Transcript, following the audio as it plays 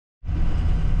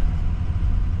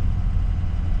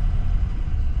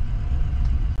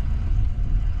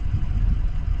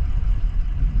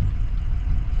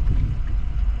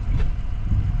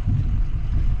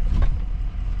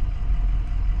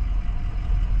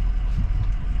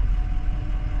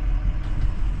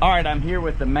All right, I'm here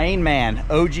with the main man,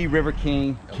 OG River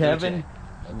King, Kevin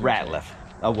Ratliff.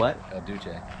 A what? El Duce.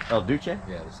 El Duce?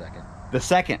 Yeah, the second. The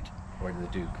second. Or the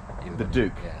Duke. The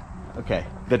Duke. Yeah. Okay,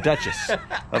 the Duchess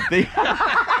of the...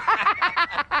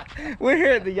 We're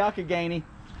here at the Youghiogheny,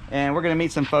 and we're gonna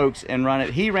meet some folks and run it.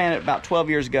 He ran it about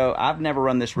 12 years ago. I've never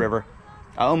run this river.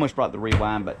 I almost brought the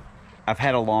rewind, but I've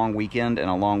had a long weekend and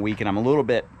a long week, and I'm a little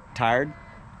bit tired.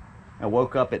 I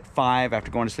woke up at 5 after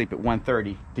going to sleep at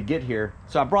 1:30 to get here.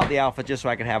 So I brought the Alpha just so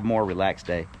I could have a more relaxed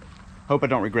day. Hope I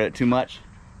don't regret it too much.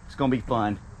 It's gonna be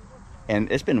fun.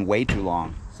 And it's been way too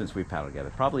long since we've paddled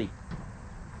together. Probably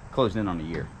closing in on a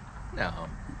year. No,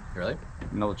 really?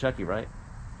 You know Chucky, right?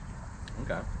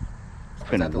 Okay. It's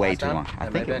been way too long. I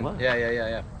think it was.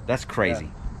 Yeah. That's crazy.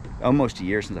 Yeah. Almost a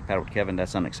year since I paddled with Kevin.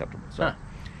 That's unacceptable. So huh.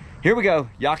 Here we go,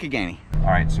 Youghiogheny. All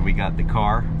right, so we got the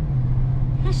car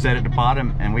set at the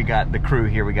bottom, and we got the crew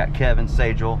here. We got Kevin,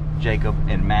 Sajel, Jacob,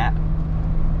 and Matt,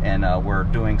 and we're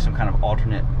doing some kind of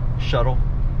alternate shuttle,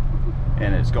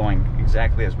 and it's going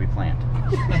exactly as we planned.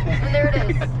 And there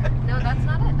it is. No, that's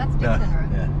not it. That's Dixon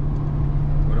Road. Yeah.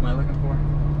 What am I looking for?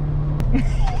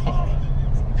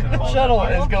 The shuttle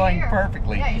is going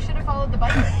perfectly. Yeah, you should have followed the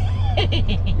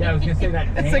biker. Yeah, I was gonna say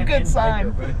that. That's a good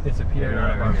sign. Both disappeared.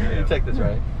 You take this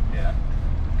right. Yeah.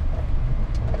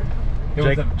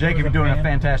 Jake, you're doing a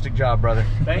fantastic job, brother.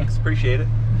 Thanks, appreciate it.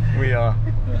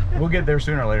 We'll get there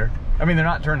sooner or later. I mean, they're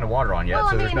not turning the water on yet, Well,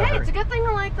 so I there's mean, no hey, hurry. it's a good thing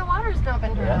like the water's not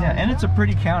been turned on. Yeah, and it's a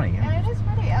pretty county. Yeah, it is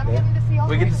pretty. I'm getting to see all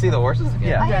We get to see the horses again.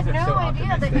 Yeah. I had You guys are no so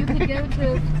idea that you could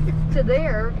go to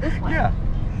there this way. Yeah.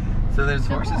 So there's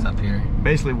horses up here.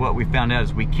 Basically, what we found out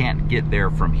is we can't get there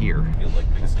from here.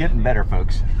 It's getting better,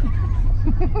 folks.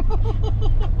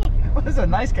 Well, those are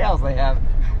nice cows they have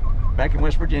back in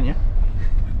West Virginia.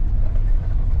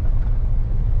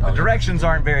 The directions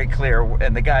aren't very clear,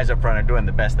 and the guys up front are doing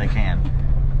the best they can.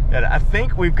 And I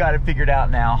think we've got it figured out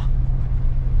now.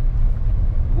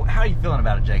 How are you feeling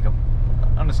about it, Jacob?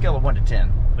 On a scale of 1 to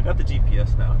 10. I got the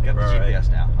GPS now. Got the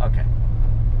GPS now. Okay.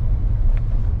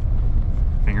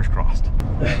 Fingers crossed.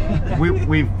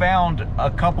 we found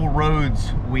a couple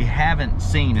roads we haven't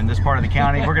seen in this part of the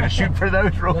county. We're going to shoot for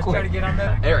those real Let's quick. try to get on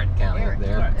that. Eric County up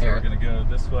there. Alright, so we're Eric. gonna go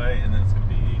this way, and then it's gonna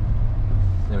be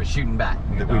They were shooting back.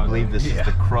 That we believe this is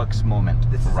the crux moment.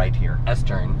 This is right here.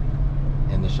 S-turn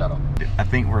in the shuttle. I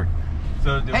think we're...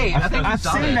 so. Hey, I think I've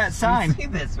seen that sign. You've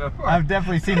seen this before. I've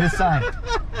definitely seen this sign.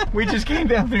 We just came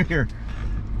down through here.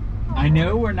 I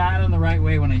know we're not on the right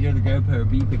way when I hear the GoPro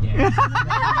beep again.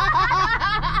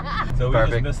 So we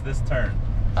Perfect. just missed this turn.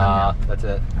 That's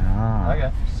it. Ah,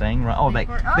 Okay. Saying right. Oh, they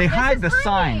this hide is the Piney.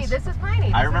 signs. This is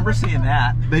Piney. I remember seeing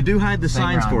that. They do hide the Same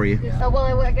signs round. for you. Oh,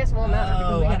 well, I guess we'll know.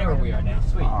 Oh, I know where we are now.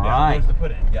 Sweet. All Yeah, right. where's the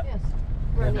put in? Yeah. Yes.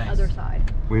 We're on the Nice. other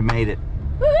side. We made it.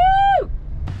 Woohoo!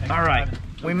 All right.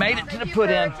 We made it to the Thank you put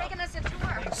for in. taking us a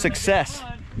tour. Success.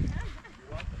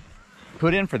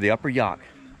 Put in for the Upper Yough.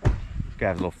 Let's go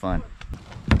have a little fun.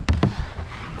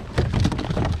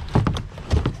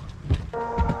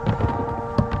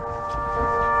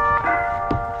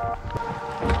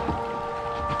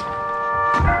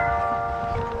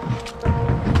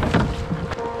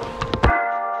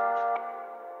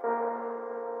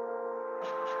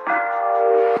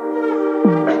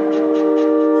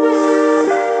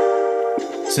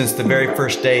 Since the very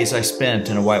first days I spent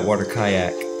in a whitewater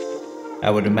kayak, I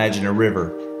would imagine a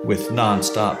river with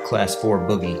non-stop Class 4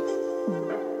 boogie,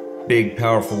 big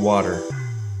powerful water,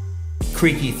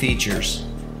 creaky features,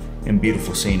 and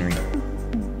beautiful scenery.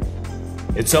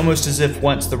 It's almost as if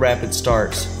once the rapid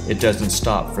starts, it doesn't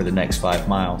stop for the next 5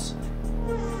 miles.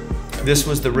 This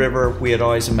was the river we had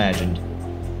always imagined,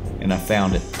 and I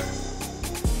found it.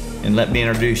 And let me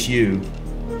introduce you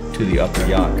to the Upper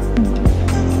Yough.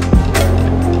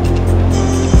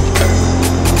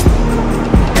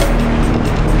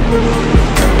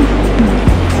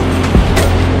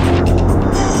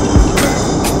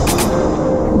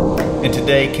 And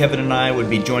today, Kevin and I would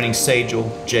be joining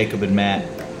Sajel, Jacob, and Matt.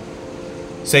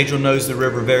 Sajel knows the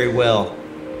river very well,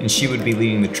 and she would be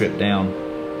leading the trip down.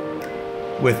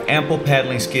 With ample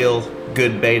paddling skill,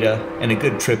 good beta, and a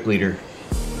good trip leader,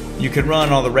 you can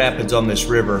run all the rapids on this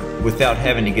river without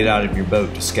having to get out of your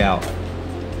boat to scout.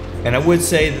 And I would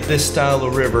say that this style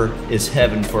of river is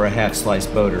heaven for a half-slice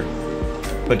boater.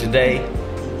 But today,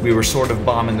 we were sort of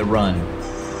bombing the run,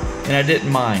 and I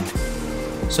didn't mind.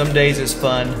 Some days it's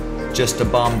fun just to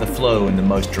bomb the flow in the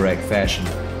most direct fashion.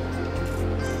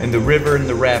 And the river and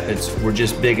the rapids were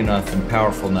just big enough and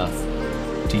powerful enough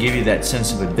to give you that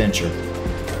sense of adventure.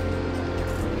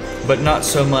 But not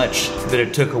so much that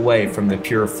it took away from the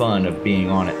pure fun of being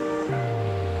on it.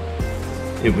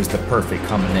 It was the perfect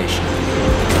combination.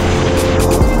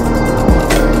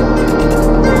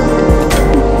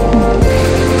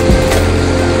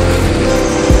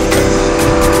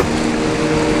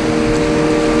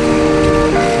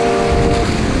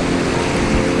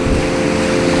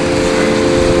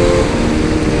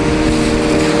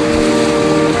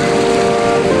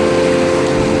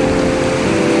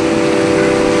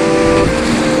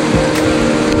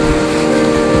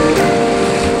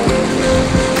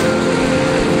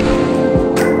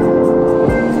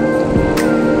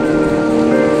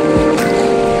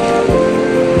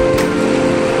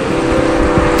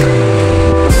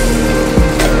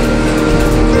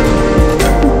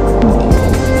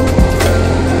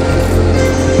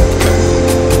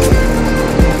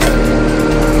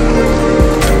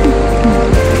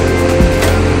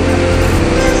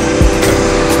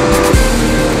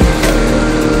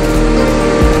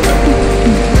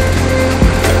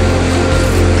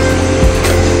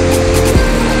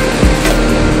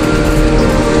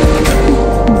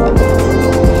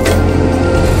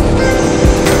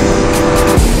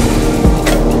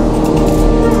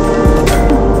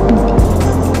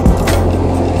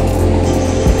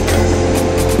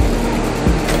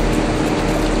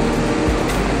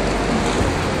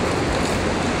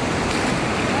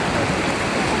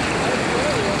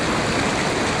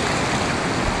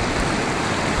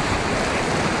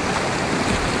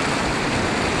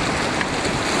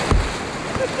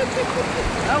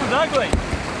 That was ugly.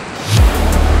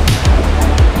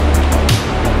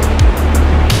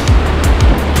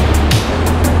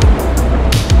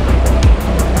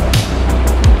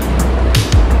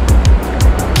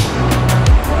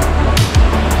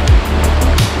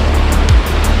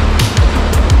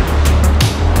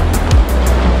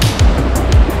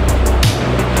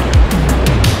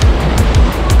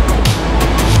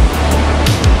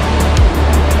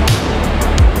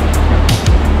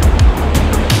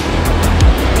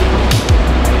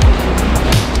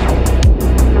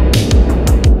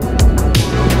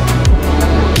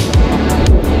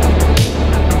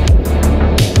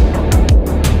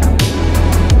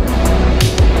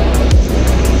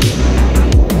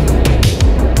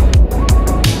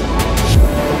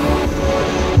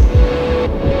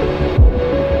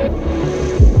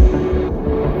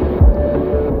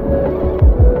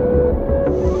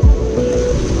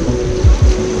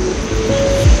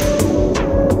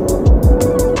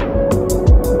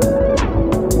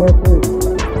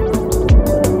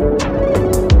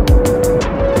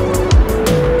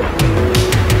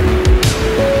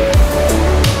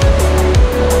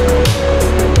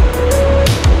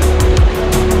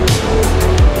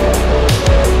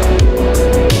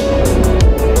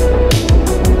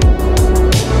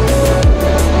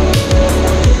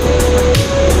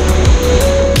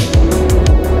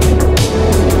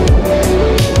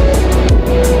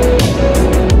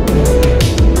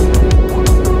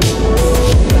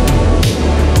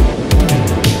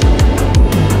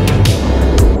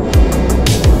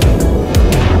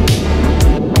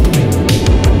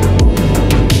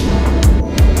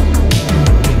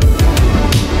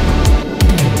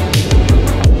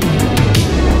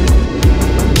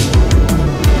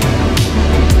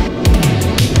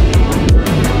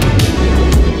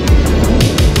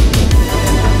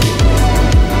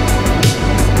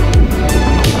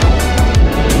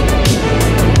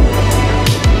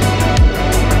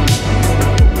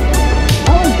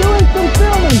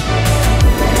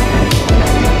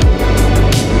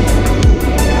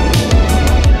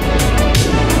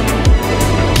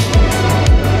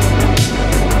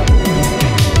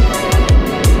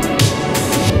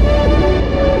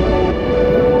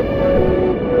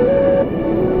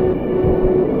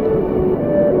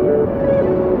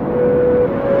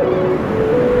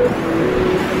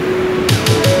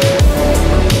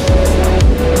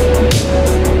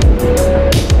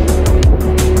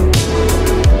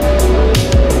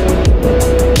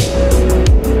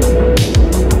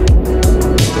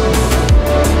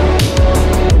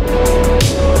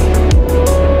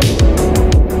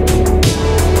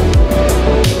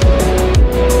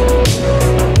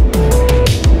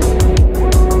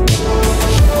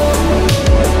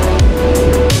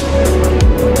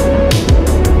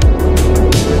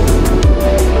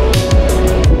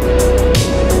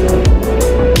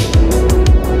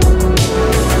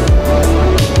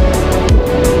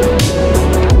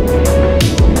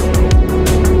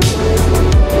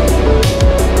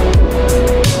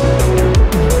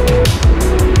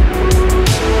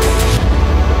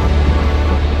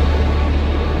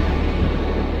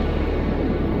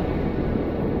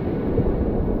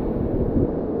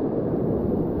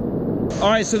 All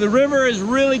right, so the river is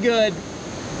really good,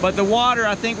 but the water,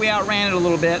 I think we outran it a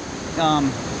little bit.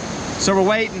 So we're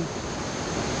waiting.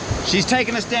 She's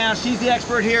taking us down. She's the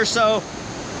expert here, so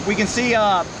we can see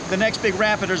the next big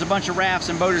rapid. There's a bunch of rafts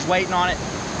and boaters waiting on it.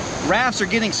 Rafts are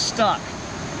getting stuck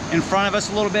in front of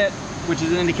us a little bit, which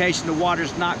is an indication the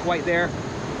water's not quite there.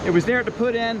 It was there to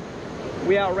put in.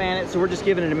 We outran it, so we're just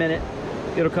giving it a minute.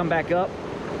 It'll come back up,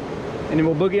 and then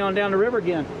we'll boogie on down the river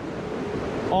again.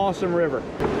 Awesome river.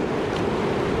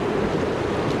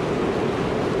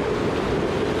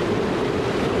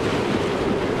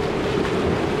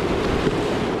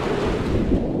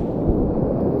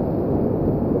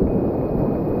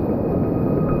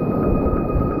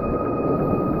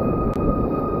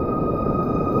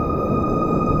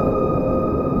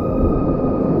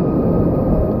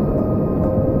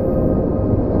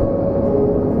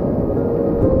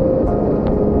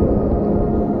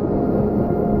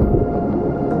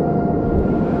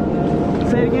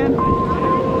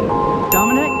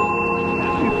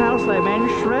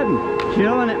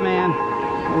 Killing it, man.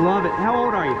 I love it. How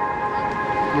old are you?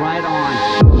 Right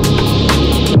on.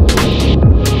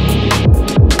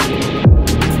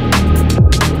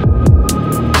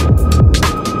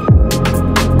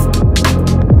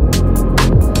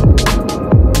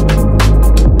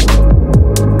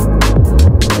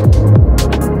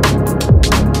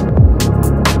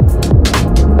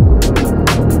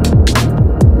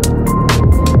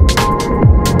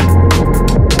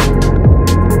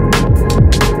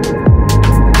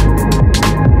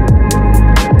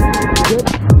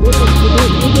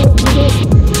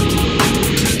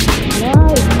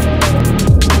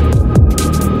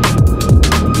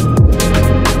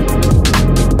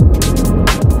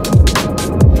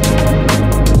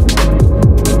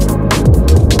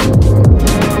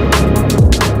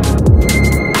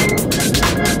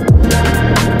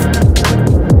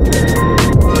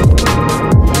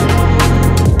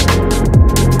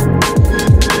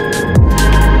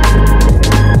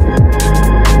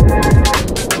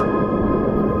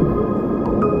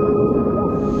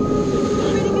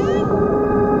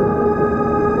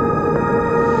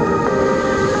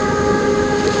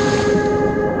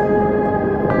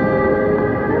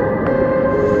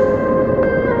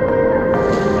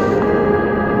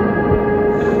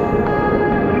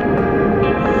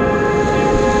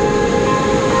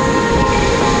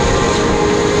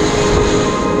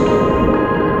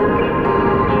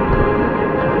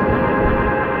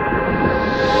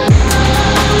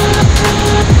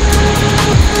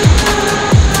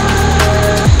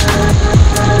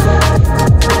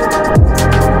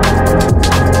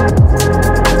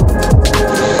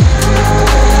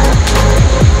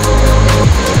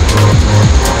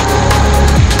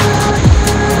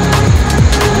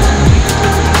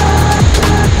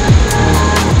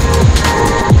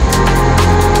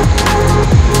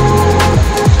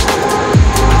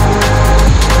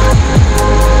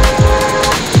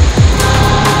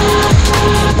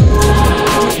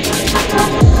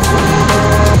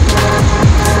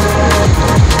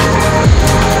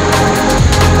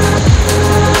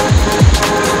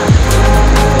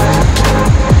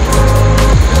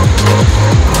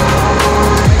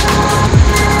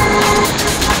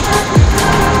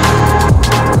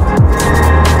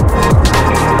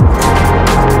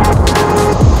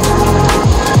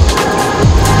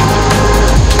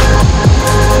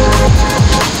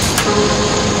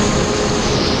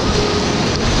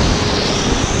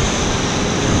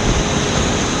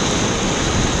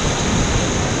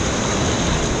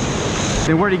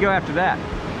 Then where do you go after that?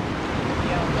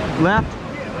 Left?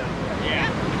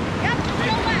 Yep, go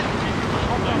left.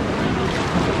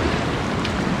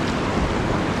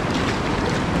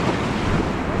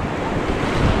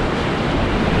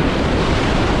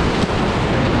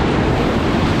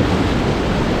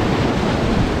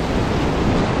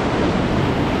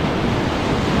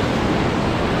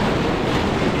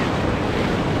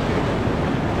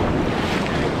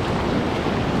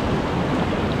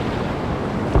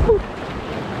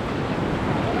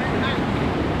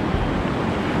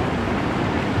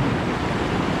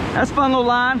 That's a fun little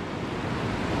line.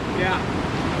 Yeah,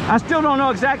 I still don't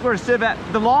know exactly where to sit at.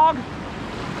 The log?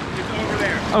 it's over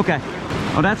there. Okay.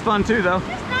 Oh, that's fun too, though. It's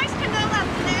nice to know up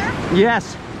there.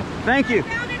 Yes. Thank you.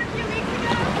 Found it a few weeks ago.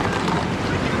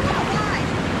 Why?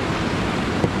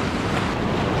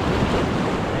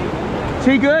 Is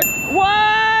he good?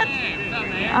 What? Hey, what's up,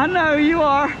 man? I know you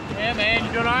are. Yeah, man,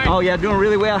 you doing all right? Oh yeah, doing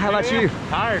really well. How about you?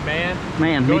 Tired, man.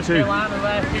 Man, me Going to too. Carolina the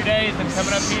last 2 days and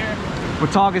coming up here.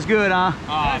 Well, talk is good, huh?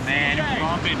 Oh, man, it was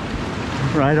bumping.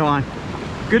 Right on.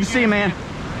 Good to see you, man.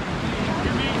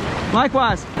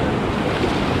 Likewise.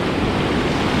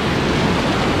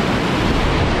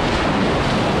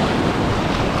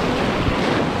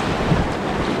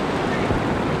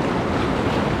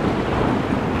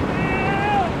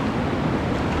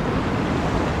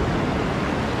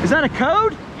 Is that a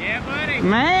code? Yeah, buddy.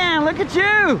 Man, look at you.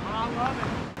 I love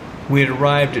it. We had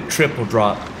arrived at Triple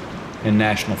Drop in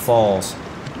National Falls.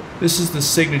 This is the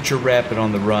signature rapid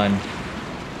on the run,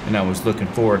 and I was looking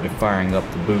forward to firing up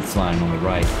the booth line on the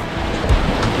right.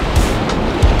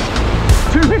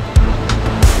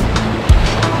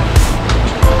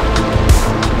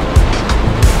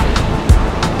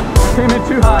 Came in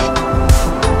too high.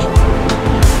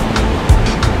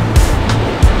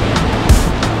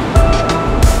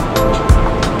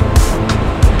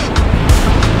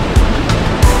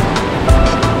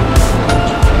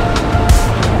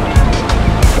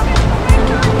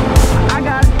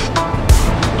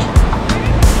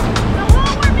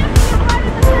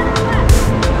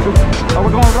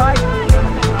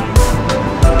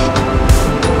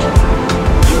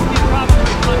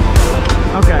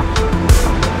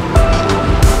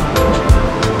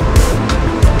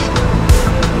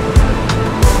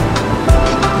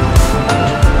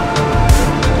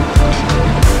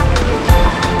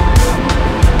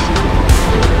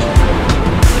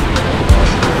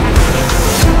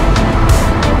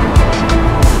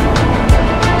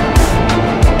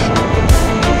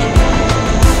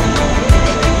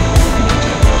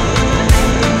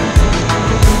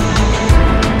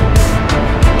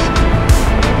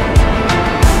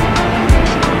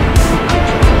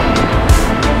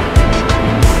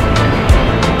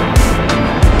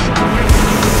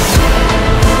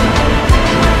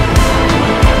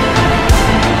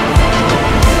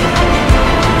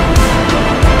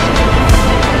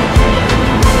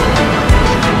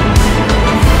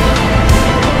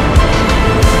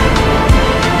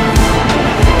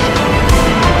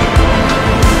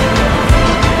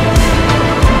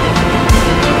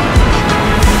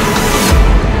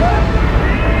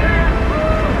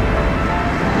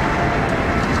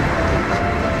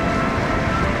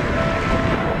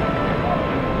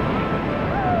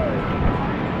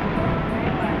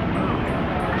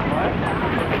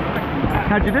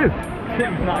 How'd you do? It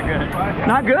was not good.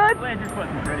 Not good? Landed your foot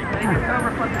pretty.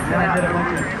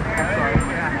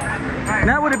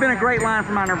 That would have been a great line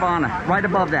for my Nirvana, right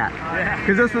above that.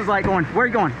 Because this was like going, where are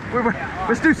you going?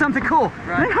 Let's do something cool.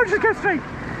 Right. No, just go straight.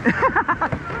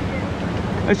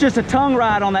 It's just a tongue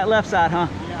ride on that left side, huh?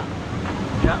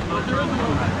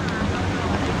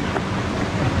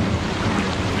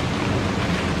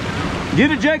 Get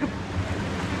it, Jacob.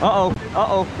 Uh-oh,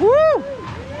 uh-oh. Woo!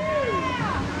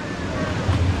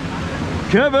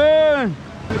 Kevin!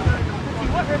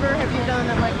 What river have you done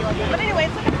that might be like that? But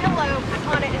anyway, it's like a pillow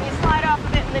on it, and you slide off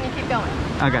of it, and then you keep going.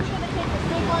 I got you. I'm going to take the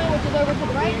snake line, which is over to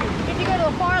the right. If you go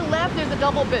to the far left, there's a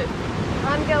double boot.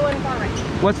 I'm going far right.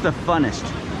 What's the funnest?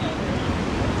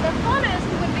 The funnest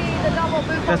would be the double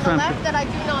boot That's on the fun. left that I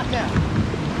do not know.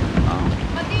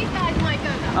 But these guys might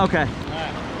go though. Okay.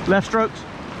 Left strokes?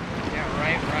 Yeah,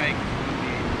 right.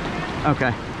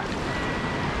 Okay.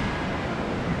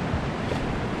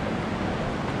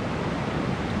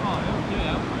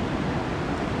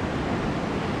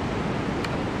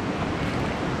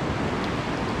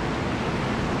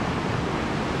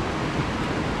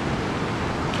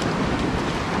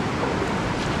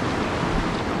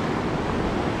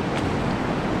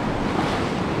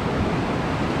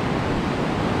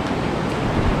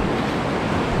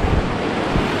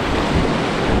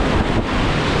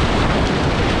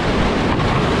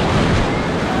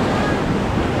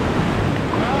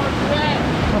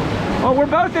 we're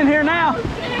both in here now.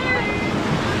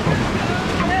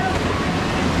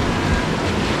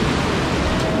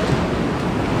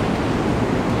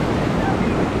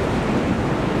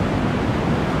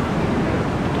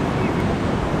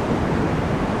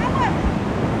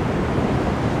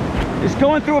 It's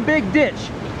going through a big ditch.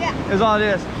 Yeah. Is all it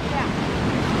is. Yeah.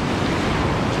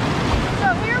 So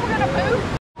here we're gonna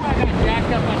move. I got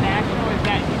jacked up on National is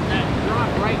that drop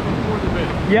right before the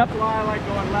boot. Yep. That's why I like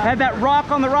going left. Had that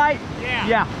rock on the right? Yeah.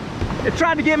 Yeah. It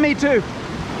tried to get me too. I just,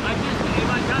 if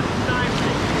I got the time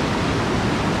thing.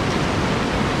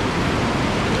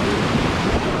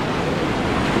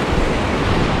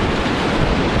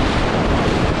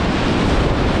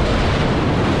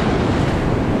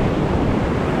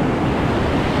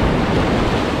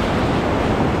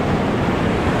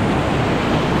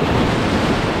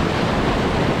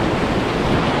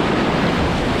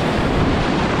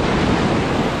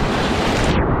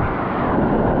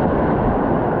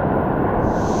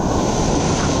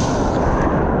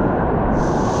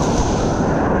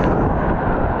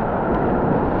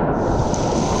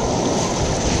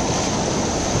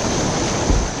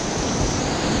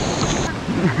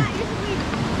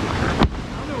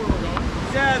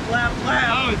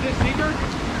 Oh, is this Seeger?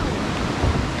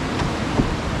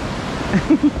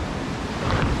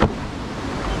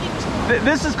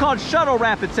 This is called shuttle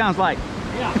rap, it sounds like.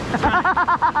 Yeah.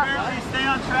 Apparently stay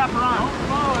on trap run. Don't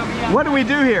follow me. What do we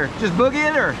do here? Just boogie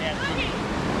it or? Yeah.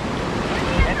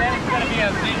 And then it's going to be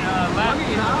a big left.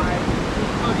 Boogie, huh? Right.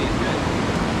 Boogie is good.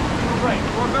 Right,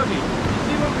 or boogie. You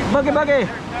see what we Boogie, boogie.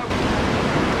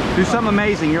 Do something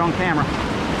amazing, you're on camera.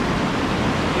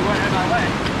 He went in my way.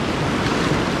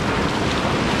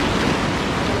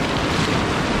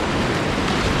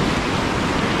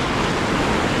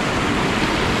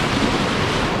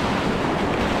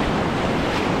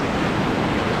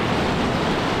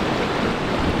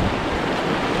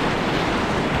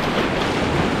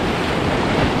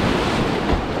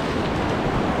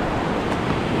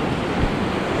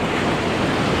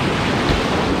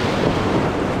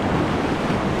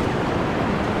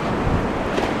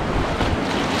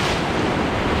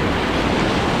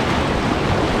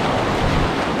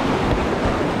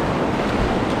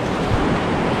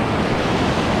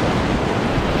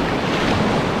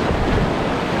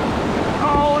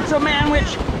 A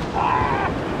manwich.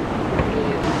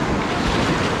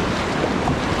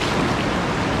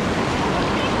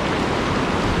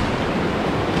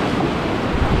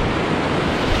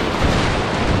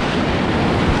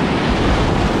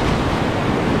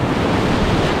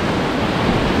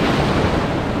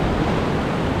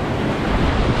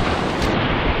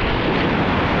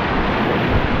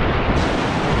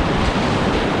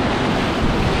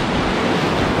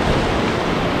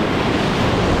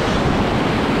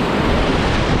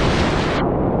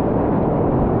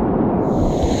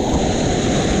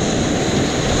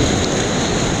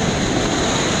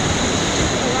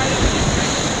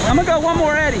 I'm gonna go one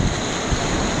more eddy.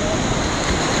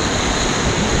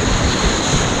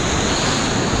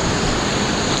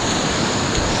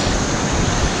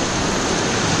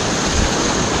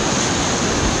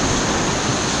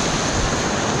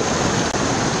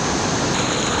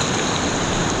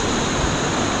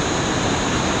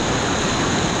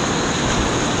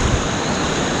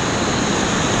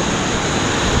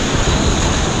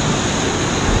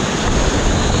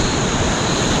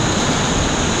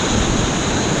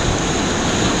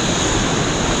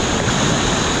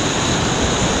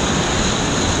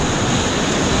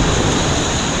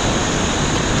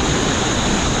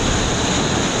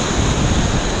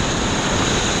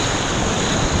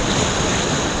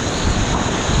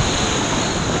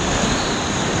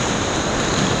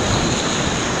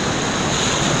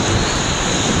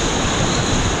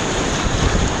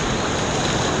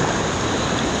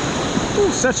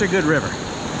 Ooh, such a good river.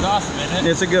 It's awesome, isn't it?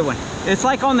 It's a good one. It's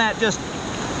like on that just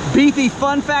beefy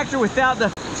fun factor without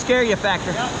the scare you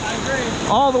factor. Yep, I agree.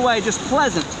 All the way, just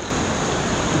pleasant.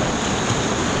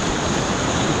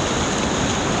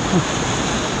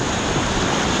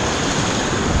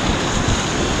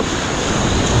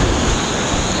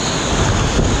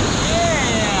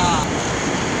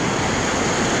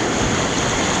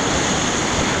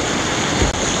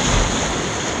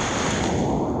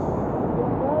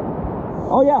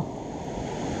 Oh yeah.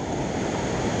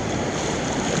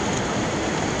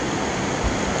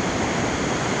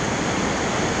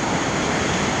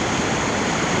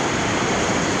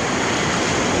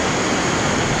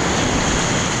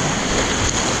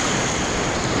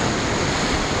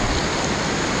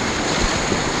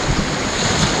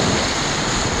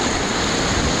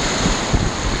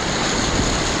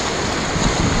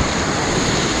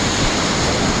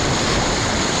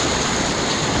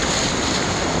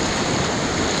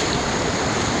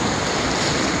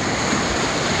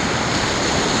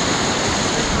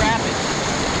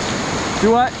 Do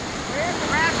what? Where's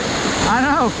the rapids? I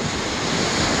know.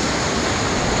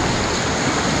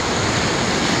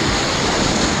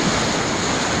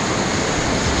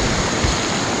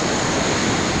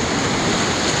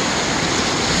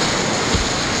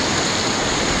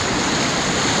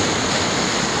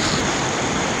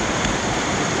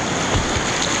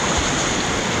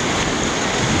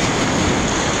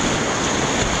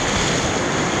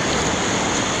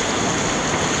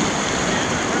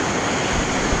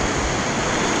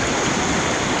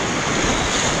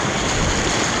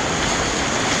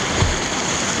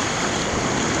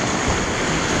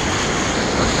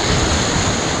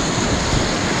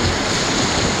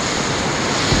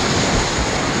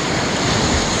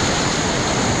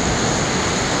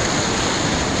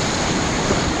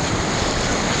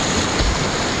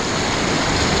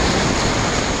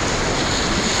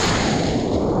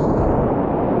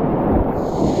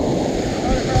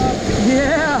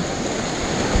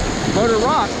 Motor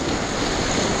rock.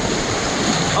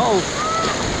 Oh.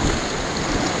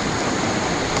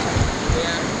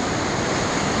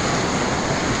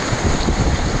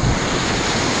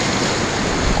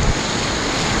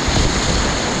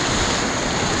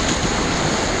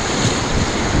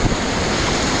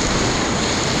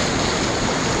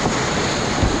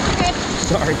 Okay.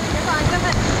 Sorry. You're fine. Go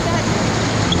ahead. Go ahead.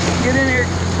 Get in here.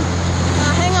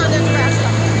 Hang on, there's grass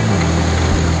stuff.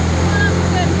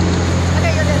 Good.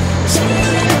 Okay, you're good.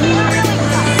 Not really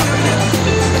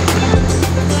stuck.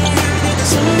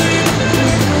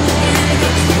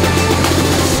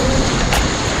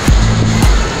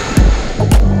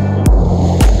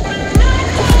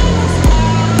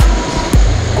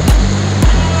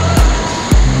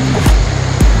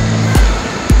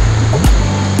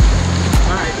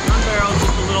 Alright, gun barrel is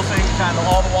just a little thing, kind of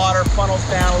all the water funnels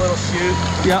down a little chute.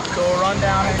 Yep. So we'll run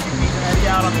down and you keep the eddy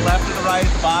out on the left or the right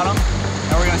at the bottom.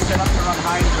 And we're going to set up to run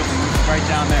high and drilling right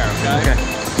down there, okay? Okay.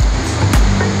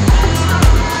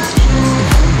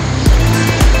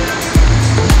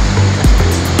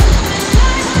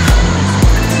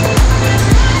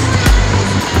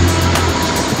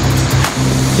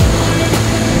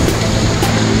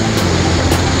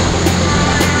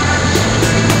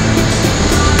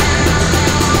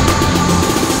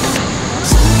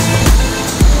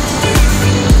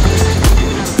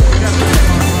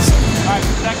 Alright,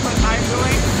 the next one high and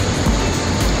drilling.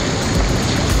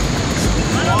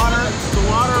 The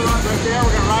water runs right there.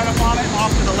 We're going to ride up on it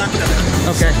off to the left of it.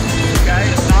 Okay. Okay,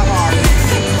 it's not hard.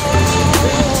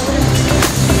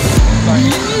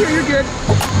 You're good.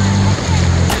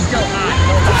 Just go high.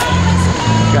 Go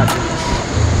high. Gotcha.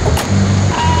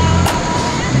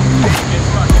 It's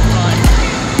fine.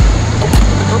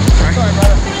 Oops, sorry. Sorry,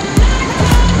 brother.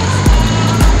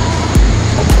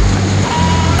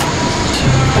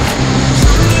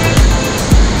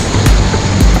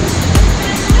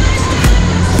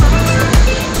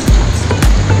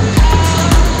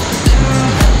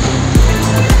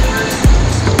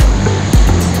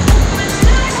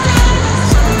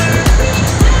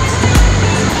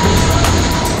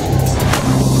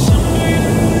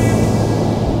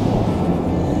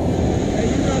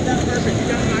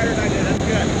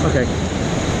 Okay.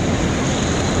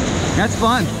 That's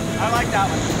fun. I like that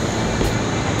one.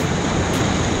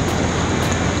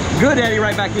 Good, Eddie,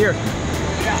 right back here.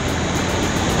 Yeah.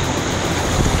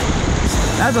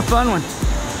 That's a fun one. I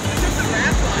took the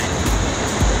raft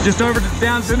line. Just over to,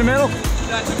 down to the middle.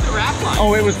 I took the raft line.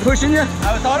 Oh, it was pushing you?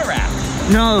 I was on a raft.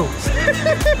 No.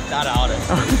 Not on it.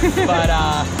 But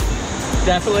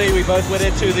definitely we both went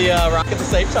into the rock at the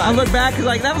same I time. look back, cause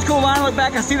like that was cool. I look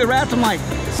back, I see the raft. I'm like,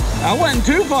 I wasn't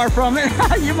too far from it.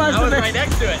 You must I have was been. right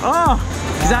next to it. Oh,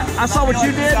 'cause I saw what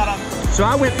you did. So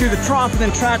I went through the trough and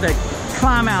then tried to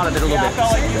climb out of it a little Yeah, I bit.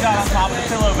 felt like you got on top of the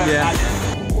pillow better Yeah. than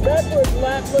I did. Backwards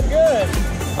laps look good.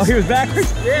 Oh, he was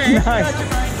backwards? Yeah, Nice.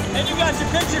 and you got your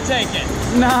picture taken.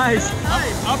 Nice.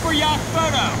 Upper Yough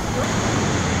photo.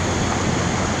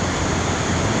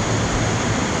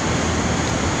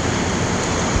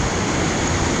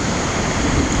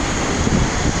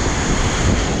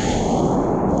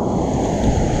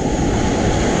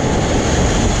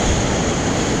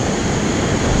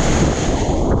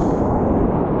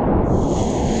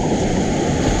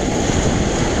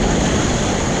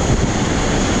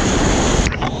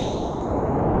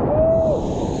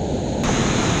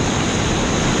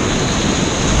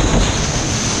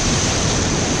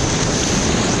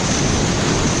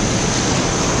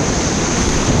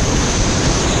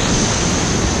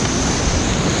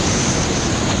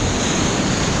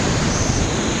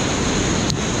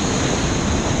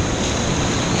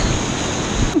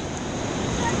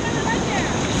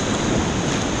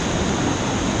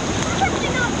 It's actually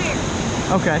not fair.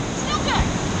 Okay. Still good.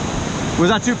 Was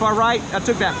I too far right? I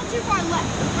took that. Not too far left.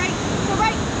 Right. So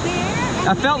right there.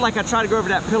 I felt like I tried to go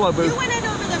over that pillow booth. You went in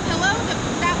over the pillow.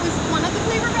 That was one of the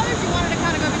Cleaver brothers. You wanted to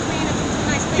kind of go between. It's a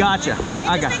nice clean Gotcha. line.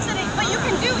 I got It just makes it, but you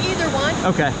can do either one.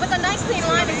 Okay. But the nice clean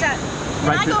line is that.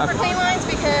 Right I go through- for clean lines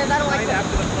because I don't like to.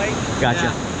 After the plate. Gotcha.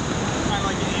 Kind of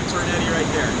like an for an eddy right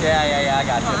there. Yeah, I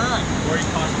got you. Or you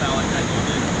toss it out like that.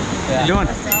 How you doing?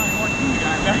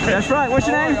 You That's right. What's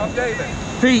your name? I'm David.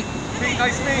 Pete. Pete,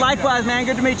 nice to meet you. Likewise, man.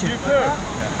 Good to meet you. You too.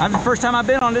 I'm the first time I've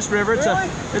been on this river. It's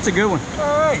a good one.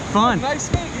 All right. Fun. Nice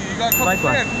to meet you. You got a couple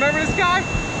Likewise. friends. Remember this guy?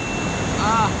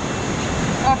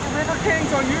 Off the River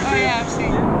Kings on YouTube? Oh yeah, I've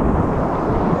seen it.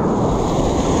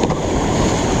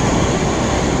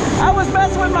 I was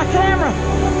messing with my camera.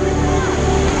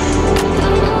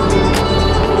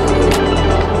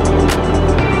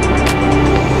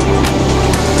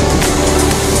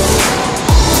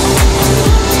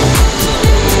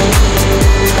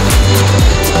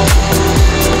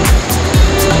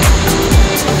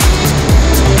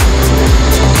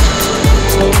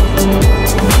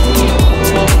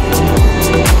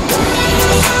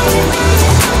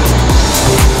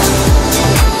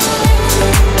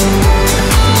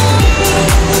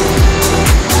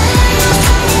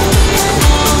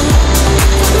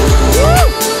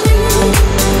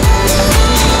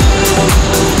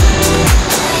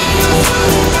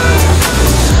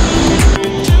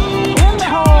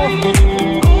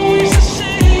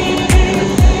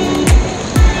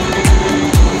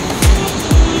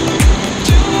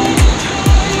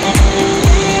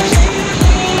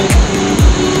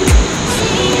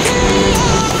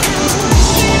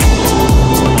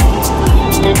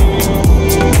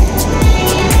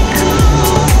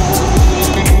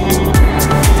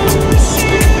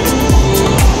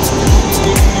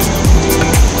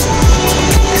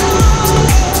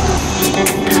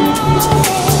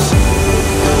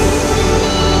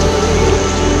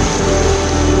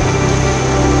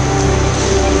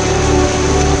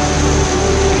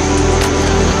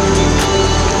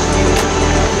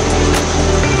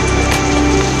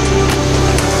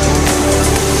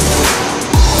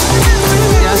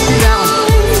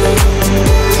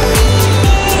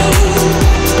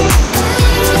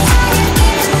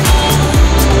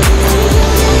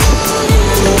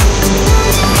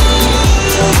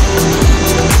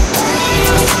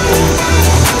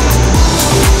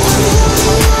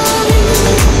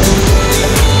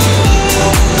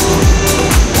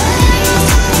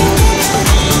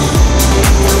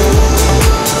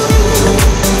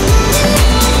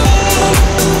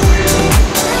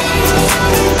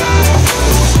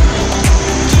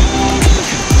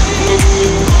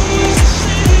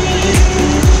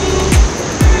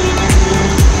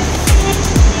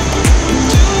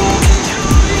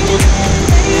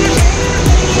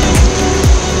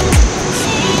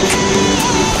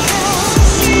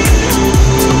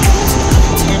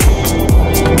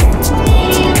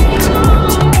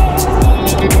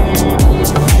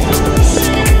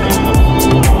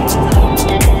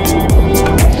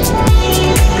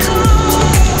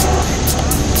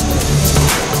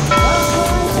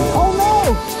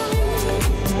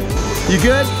 You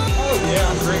good? Oh yeah,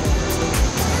 I'm great.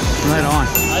 Right on.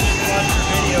 I just watched your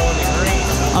video on the green.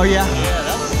 Oh yeah? Yeah,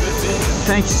 that was a good video.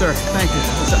 Thank you, sir. Thank you.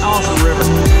 It's an awesome river.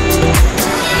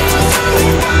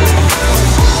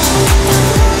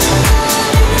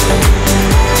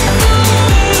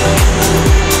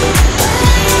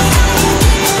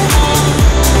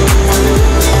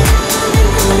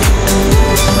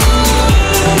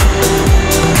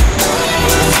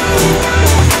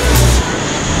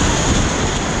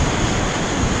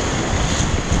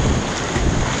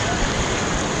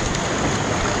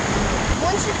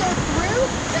 Once you go through,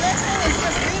 the next thing is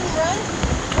just read and run.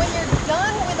 When you're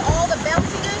done with all the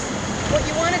bounciness, what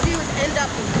you want to do is end up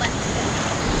left.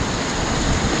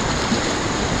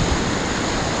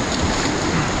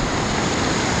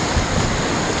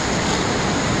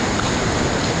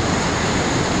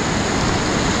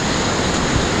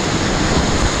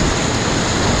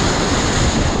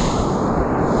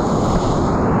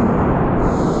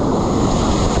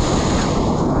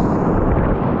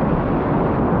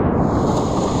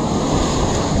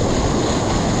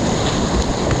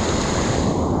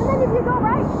 And then if you go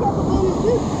right, you have a bonus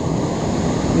loop.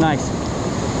 Nice.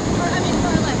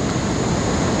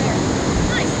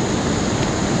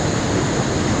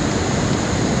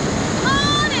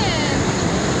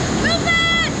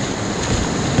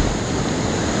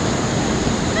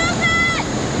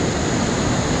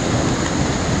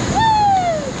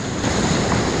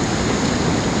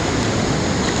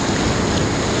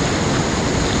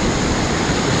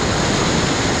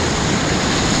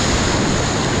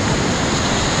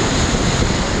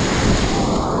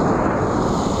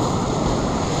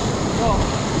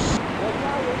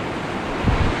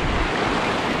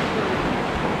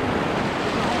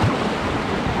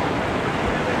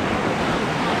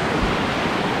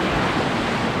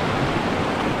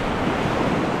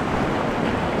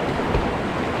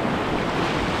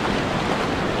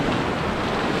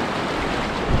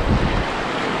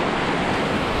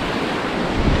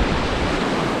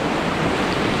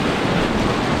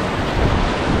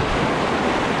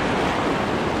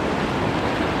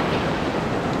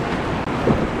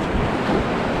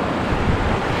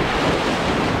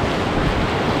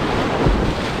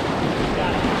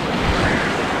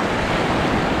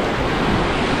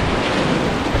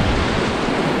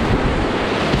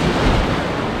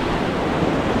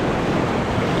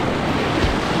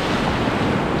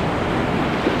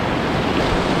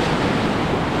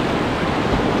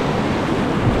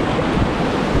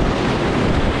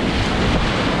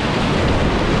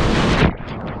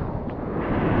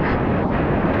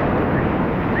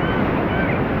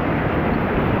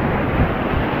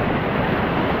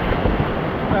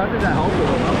 that hole for a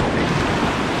little while.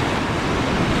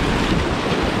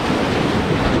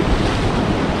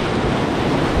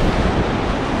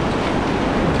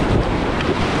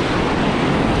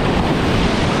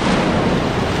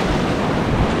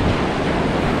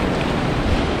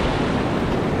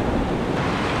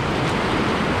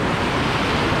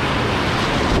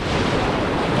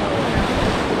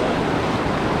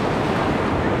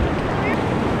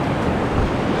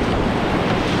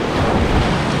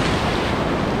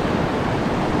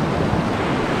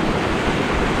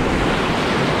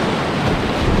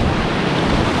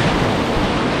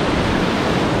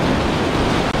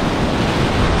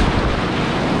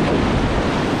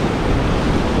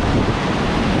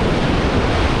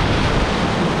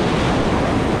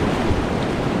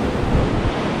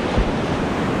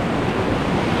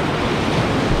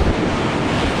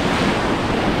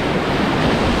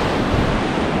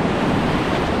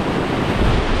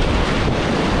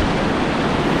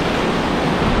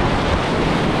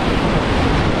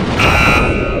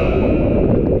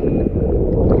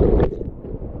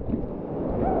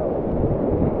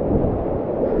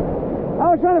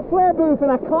 Trying to flare boof and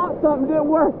I caught something, didn't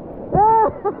work.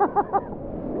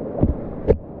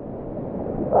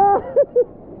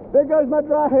 There goes my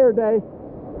dry hair day.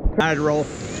 I'd roll.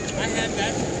 I had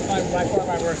that by far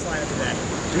my worst line of the day.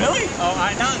 Really? Oh,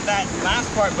 not that last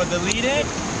part, but the lead in,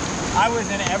 I was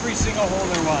in every single hole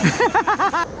there was.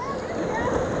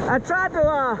 I tried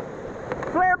to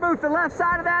flare boof the left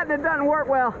side of that and it doesn't work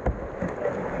well.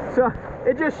 So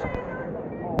it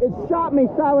shot me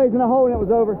sideways in a hole and it was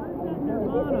over.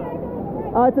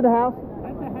 Oh, it's at the house?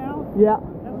 At the house? Yeah.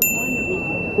 That was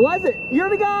mine. Was it? You're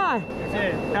the guy. That's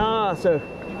it. Ah, so.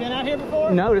 You been out here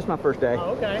before? No, this is my first day.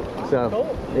 Oh, okay. So,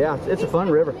 Cool. yeah, it's a fun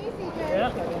river.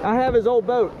 Yeah. I have his old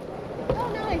boat. Oh,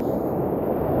 nice.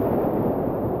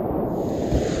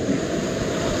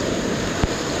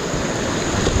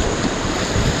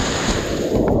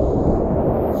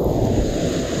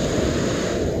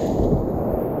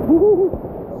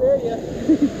 There you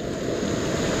go.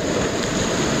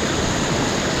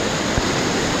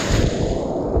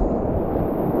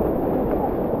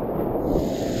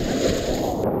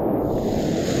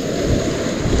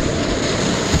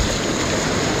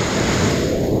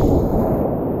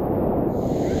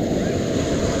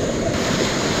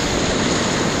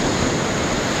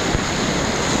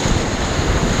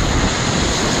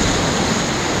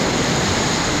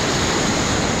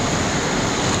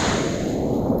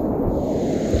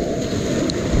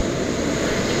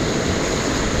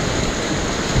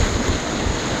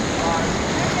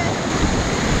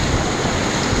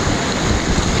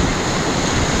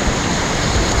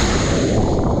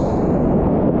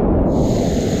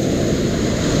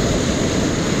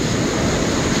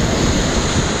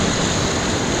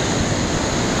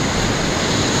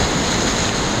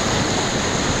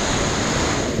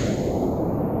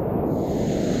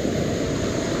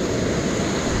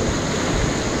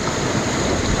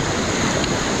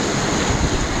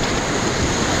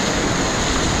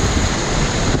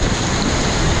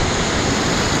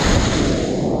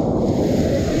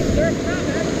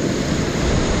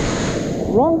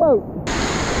 Wrong boat.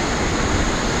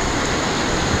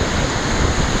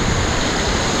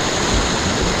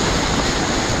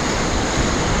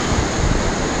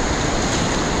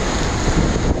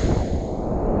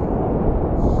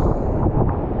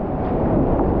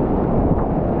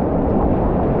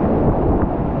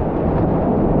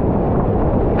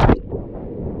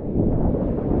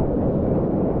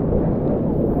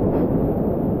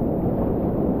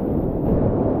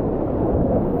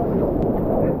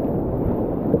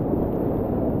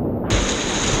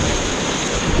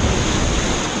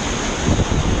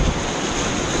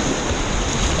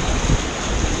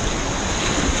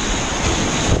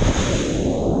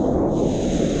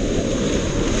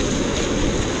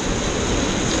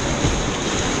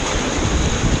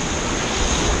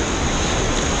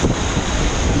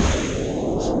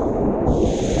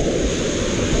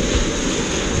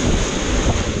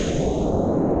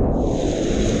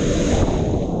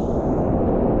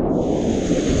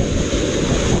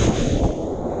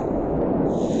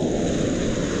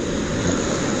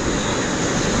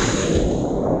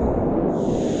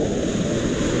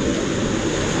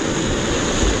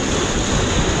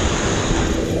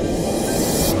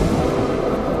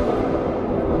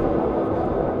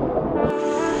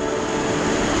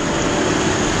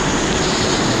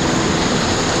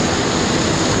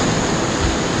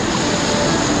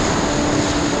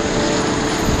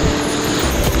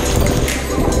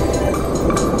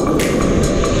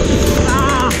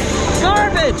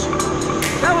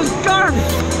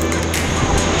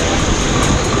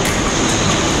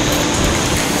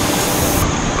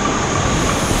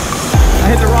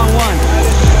 hit the wrong one.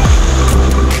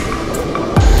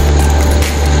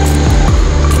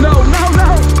 No, no, no!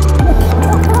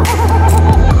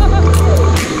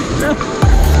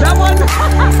 That one!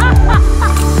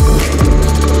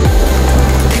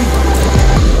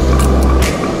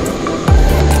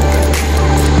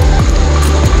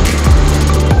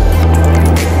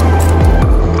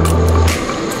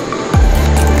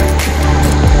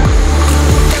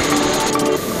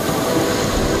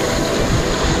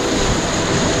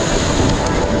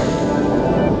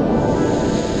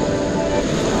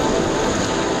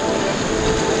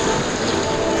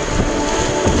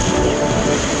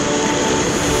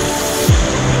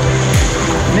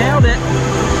 Nailed it.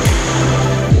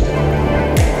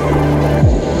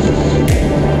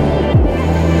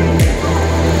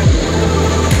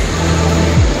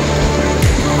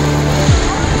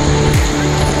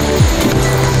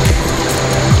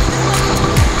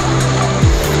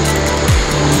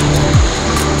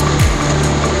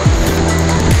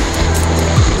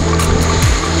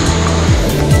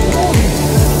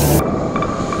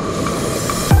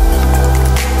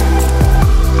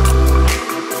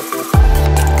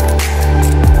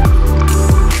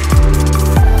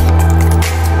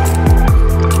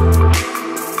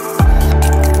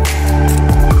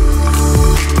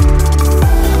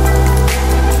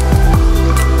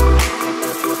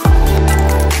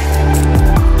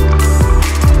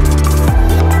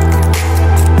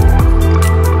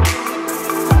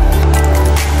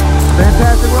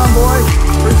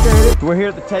 We're here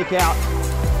at the takeout.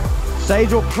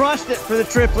 Sagel crushed it for the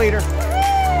trip leader.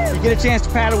 You get a chance to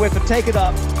paddle with it, take it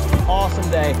up. Awesome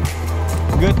day.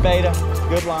 Good beta,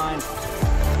 good line.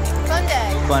 Fun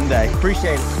day. Fun day.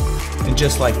 Appreciate it. And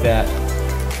just like that,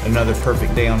 another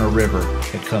perfect day on a river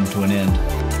had come to an end.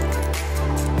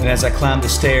 And as I climbed the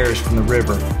stairs from the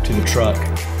river to the truck,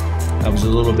 I was a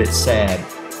little bit sad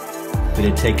that it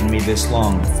had taken me this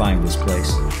long to find this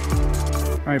place.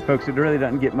 All right, folks, it really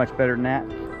doesn't get much better than that.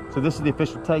 So this is the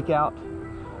official takeout.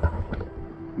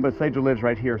 But Sagel lives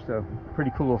right here, so pretty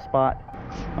cool little spot.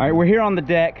 All right, we're here on the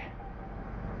deck.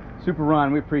 Super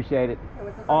run, we appreciate it.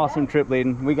 Awesome trip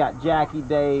leading. We got Jackie,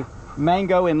 Dave,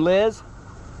 Mango, and Liz.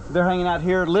 They're hanging out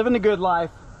here, living the good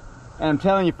life. And I'm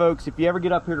telling you folks, if you ever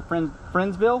get up here to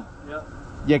Friendsville,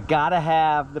 you gotta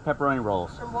have the pepperoni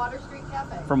rolls. From Water Street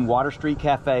Cafe. From Water Street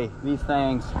Cafe. These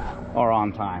things are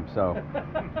on time, so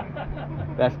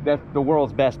that's the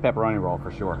world's best pepperoni roll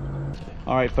for sure.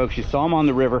 All right, folks, you saw him on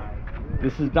the river.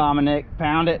 This is Dominic.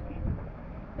 Pound it.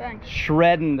 Thanks.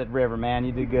 Shredding the river, man.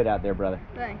 You did good out there, brother.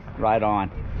 Thanks. Right on.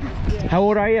 How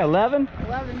old are you? 11?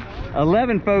 11.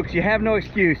 11, folks. You have no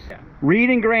excuse.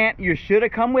 Reed and Grant, you should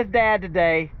have come with Dad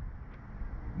today,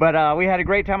 but we had a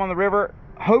great time on the river.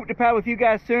 Hope to paddle with you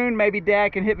guys soon. Maybe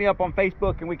Dad can hit me up on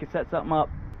Facebook and we can set something up.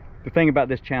 The thing about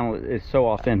this channel is so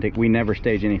authentic. We never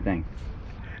stage anything.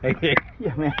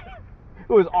 Yeah, man.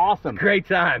 It was awesome. Great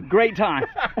time. Great time.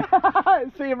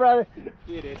 See you, brother.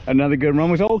 See you, dude. Another good run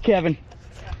with old Kevin.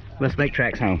 Let's make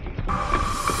tracks home.